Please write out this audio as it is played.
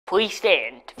Please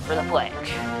stand for the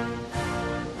pledge.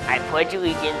 I pledge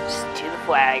allegiance to the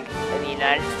flag of the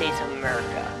United States of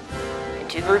America and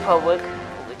to the republic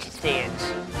for which it stands,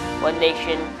 one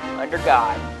nation, under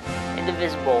God,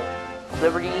 indivisible, with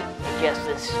liberty and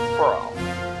justice for all.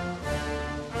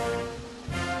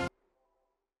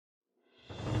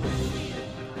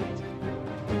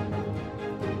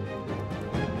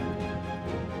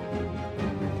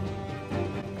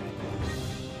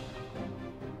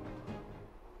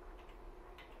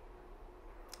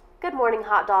 Good morning,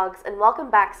 hot dogs, and welcome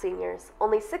back, seniors.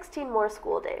 Only 16 more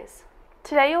school days.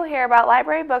 Today you'll hear about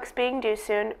library books being due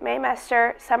soon,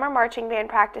 Maymester, summer marching band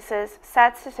practices,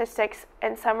 sad statistics,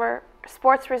 and summer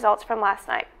sports results from last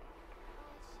night.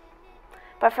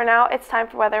 But for now, it's time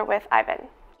for weather with Ivan.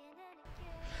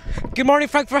 Good morning,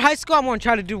 Frankfort High School. I'm going to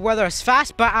try to do weather as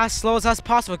fast but as slow as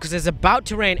possible because it's about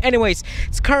to rain. Anyways,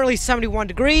 it's currently 71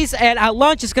 degrees, and at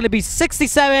lunch it's going to be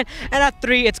 67, and at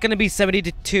 3 it's going to be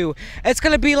 72. It's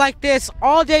going to be like this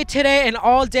all day today and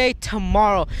all day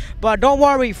tomorrow. But don't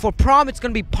worry, for prom it's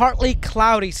going to be partly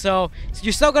cloudy, so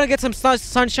you're still going to get some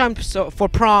sunshine for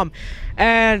prom.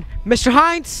 And Mr.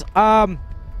 Hines,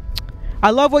 I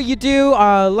love what you do.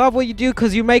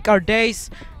 Because you make our days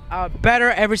better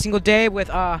every single day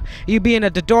with you being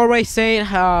at the doorway saying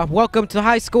welcome to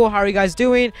high school, how are you guys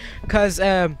doing, because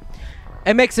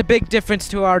it makes a big difference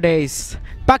to our days.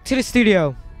 Back to the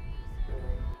studio.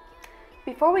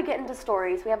 Before we get into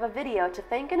stories, we have a video to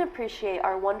thank and appreciate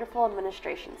our wonderful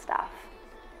administration staff.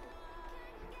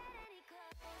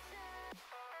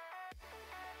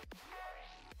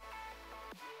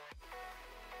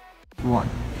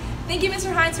 Thank you,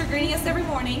 Mr. Hines, for greeting us every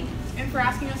morning and for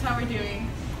asking us how we're doing.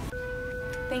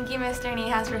 Thank you, Mr.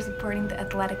 Niehaus, for supporting the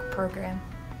athletic program.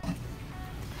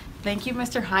 Thank you,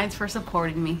 Mr. Hines, for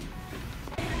supporting me.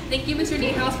 Thank you, Mr.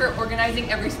 Niehaus, for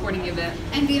organizing every sporting event.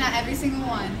 And being at every single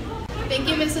one. Thank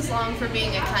you, Mrs. Long, for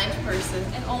being a kind person.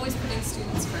 And always putting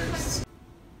students first.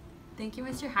 Thank you,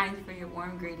 Mr. Hines, for your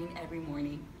warm greeting every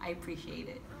morning. I appreciate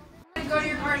it. Go to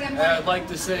your party. I'd like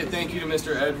to say thank you to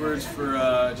Mr. Edwards for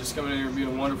just coming in here and being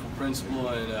a wonderful principal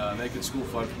and making school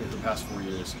fun for me for the past 4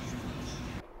 years.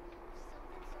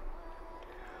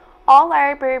 All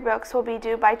library books will be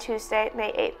due by Tuesday,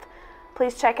 May 8th.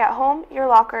 Please check at home, your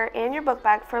locker, and your book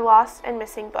bag for lost and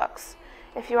missing books.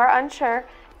 If you are unsure,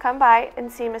 come by and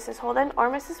see Mrs. Holden or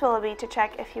Mrs. Willoughby to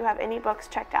check if you have any books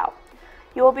checked out.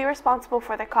 You will be responsible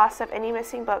for the cost of any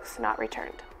missing books not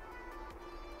returned.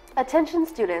 Attention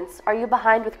students, are you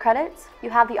behind with credits? You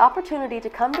have the opportunity to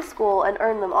come to school and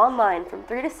earn them online from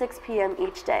 3 to 6 p.m.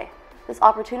 each day. This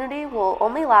opportunity will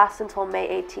only last until May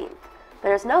 18th.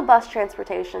 There is no bus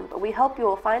transportation, but we hope you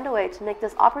will find a way to make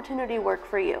this opportunity work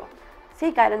for you.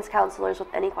 See guidance counselors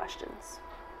with any questions.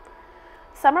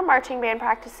 Summer marching band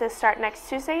practices start next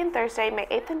Tuesday and Thursday, May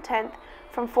 8th and 10th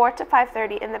from 4 to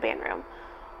 5:30 in the band room.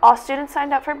 All students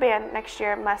signed up for band next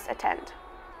year must attend.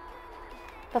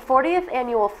 The 40th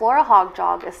annual Flora Hog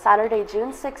Jog is Saturday,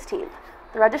 June 16th.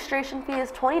 The registration fee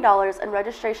is $20 and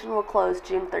registration will close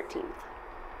June 13th.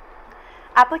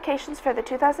 Applications for the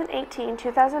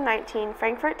 2018-2019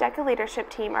 Frankfort DECA Leadership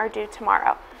Team are due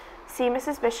tomorrow. See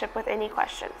Mrs. Bishop with any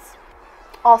questions.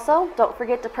 Also, don't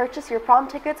forget to purchase your prom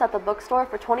tickets at the bookstore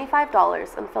for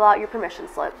 $25 and fill out your permission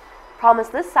slip. Prom is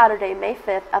this Saturday, May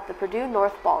 5th at the Purdue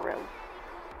North Ballroom.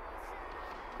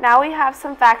 Now we have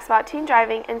some facts about teen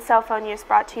driving and cell phone use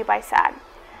brought to you by SAD.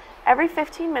 Every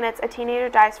 15 minutes, a teenager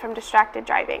dies from distracted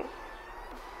driving.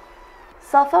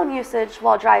 Cell phone usage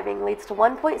while driving leads to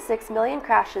 1.6 million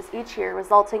crashes each year,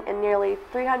 resulting in nearly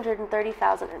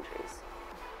 330,000 injuries.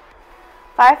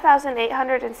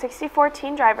 5,864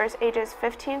 teen drivers ages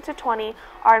 15 to 20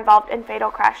 are involved in fatal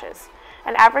crashes.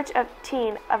 An average of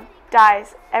teen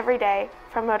dies every day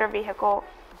from motor vehicle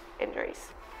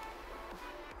injuries.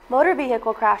 Motor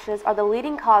vehicle crashes are the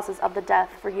leading causes of the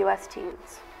death for U.S.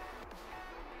 teens.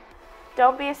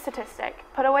 Don't be a statistic.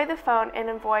 Put away the phone and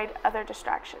avoid other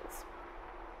distractions.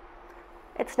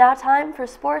 It's now time for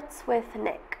sports with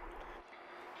Nick.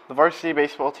 The varsity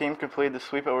baseball team completed the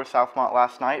sweep over Southmont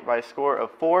last night by a score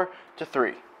of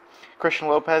 4-3. Christian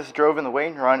Lopez drove in the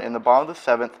winning run in the bottom of the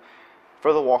 7th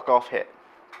for the walk-off hit.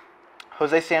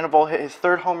 Jose Sandoval hit his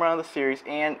 3rd home run of the series,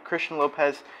 and Christian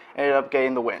Lopez ended up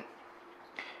getting the win.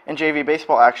 In JV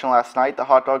baseball action last night, the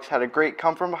Hot Dogs had a great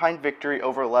come-from-behind victory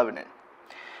over Lebanon.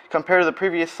 Compared to the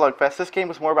previous slugfest, this game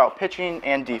was more about pitching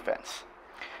and defense.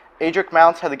 Adric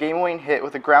Mounts had the game-winning hit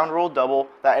with a ground rule double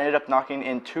that ended up knocking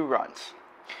in 2 runs.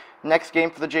 Next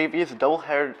game for the JV is a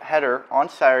doubleheader on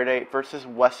Saturday versus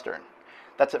Western.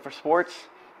 That's it for sports.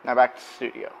 Now back to the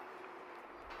studio.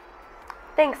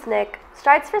 Thanks, Nick.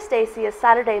 Strides for Stacy is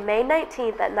Saturday, May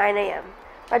 19th at 9 a.m.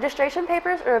 Registration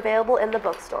papers are available in the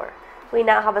bookstore. We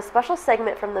now have a special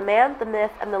segment from the man, the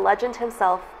myth, and the legend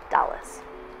himself, Dallas.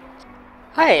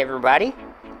 Hi everybody,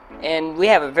 and we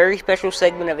have a very special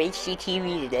segment of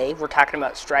HDTV today. We're talking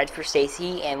about Strides for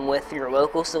Stacy and with your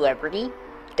local celebrity,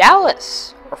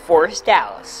 Dallas, or Forrest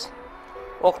Dallas.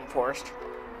 Welcome, Forrest.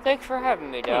 Thanks for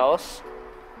having me, Dallas.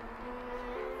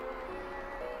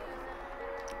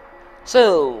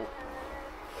 So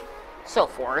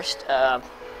Forrest,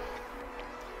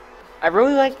 I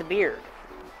really like the beard.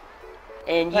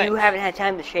 And you haven't had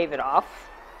time to shave it off?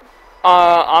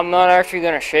 I'm not actually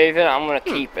gonna shave it, I'm gonna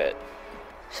keep it.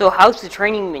 So how's the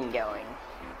training been going?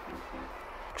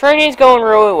 Training's going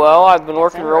really well, I've been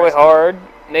working really hard.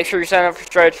 Make sure you sign up for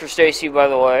Strides for Stacy, by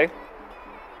the way.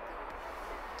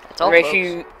 That's all, make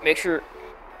folks. sure.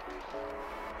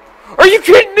 Are you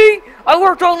kidding me? I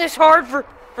worked all this hard for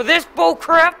this bull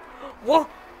crap? Why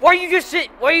are you just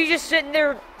sitting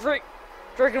there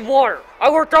drinking water? I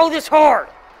worked all this hard.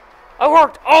 I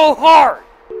worked all hard.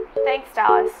 Thanks,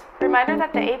 Dallas. Reminder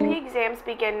that the AP exams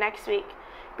begin next week.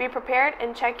 Be prepared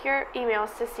and check your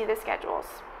emails to see the schedules.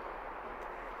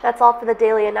 That's all for the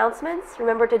daily announcements.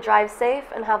 Remember to drive safe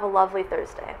and have a lovely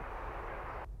Thursday.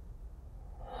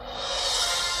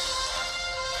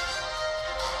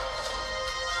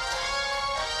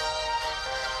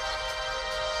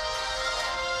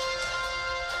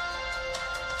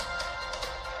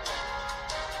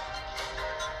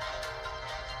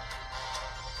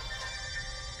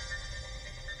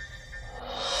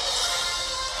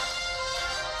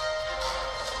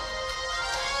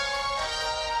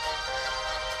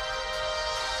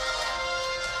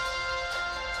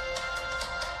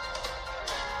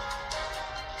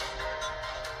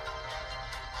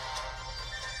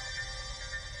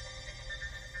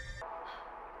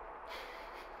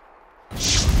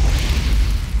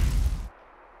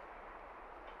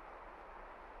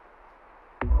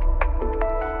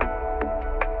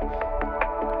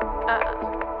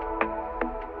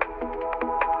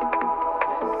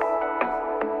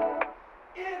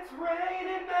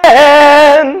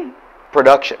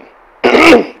 Production.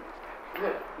 The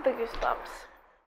goosebumps.